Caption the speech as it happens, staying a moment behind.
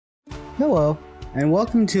Hello, and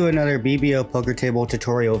welcome to another BBO poker table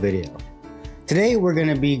tutorial video. Today we're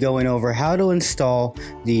going to be going over how to install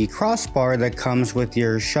the crossbar that comes with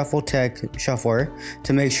your ShuffleTech shuffler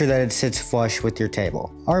to make sure that it sits flush with your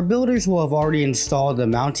table. Our builders will have already installed the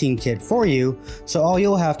mounting kit for you, so all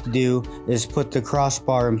you'll have to do is put the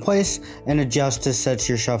crossbar in place and adjust to set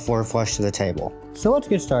your shuffler flush to the table. So let's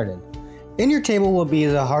get started. In your table will be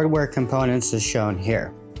the hardware components as shown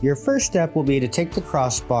here. Your first step will be to take the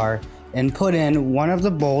crossbar and put in one of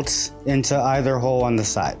the bolts into either hole on the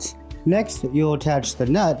sides. Next, you'll attach the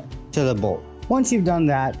nut to the bolt. Once you've done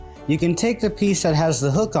that, you can take the piece that has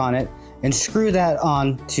the hook on it and screw that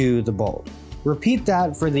on to the bolt. Repeat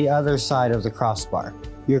that for the other side of the crossbar.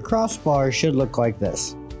 Your crossbar should look like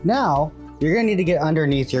this. Now, you're going to need to get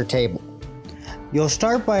underneath your table. You'll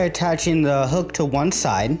start by attaching the hook to one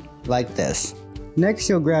side, like this. Next,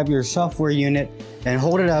 you'll grab your software unit and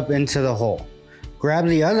hold it up into the hole. Grab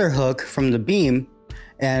the other hook from the beam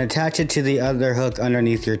and attach it to the other hook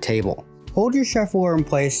underneath your table. Hold your shuffler in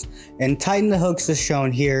place and tighten the hooks as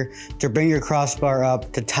shown here to bring your crossbar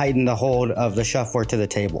up to tighten the hold of the shuffler to the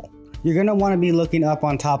table. You're going to want to be looking up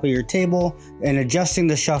on top of your table and adjusting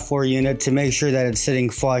the shuffler unit to make sure that it's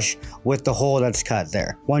sitting flush with the hole that's cut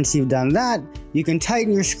there. Once you've done that, you can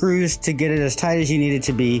tighten your screws to get it as tight as you need it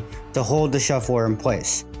to be to hold the shuffler in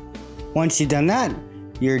place. Once you've done that,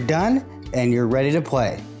 you're done and you're ready to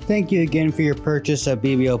play. Thank you again for your purchase of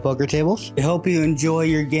BBO poker tables. I hope you enjoy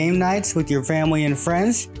your game nights with your family and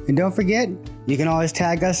friends. And don't forget, you can always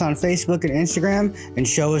tag us on Facebook and Instagram and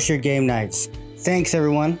show us your game nights. Thanks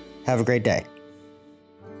everyone. Have a great day.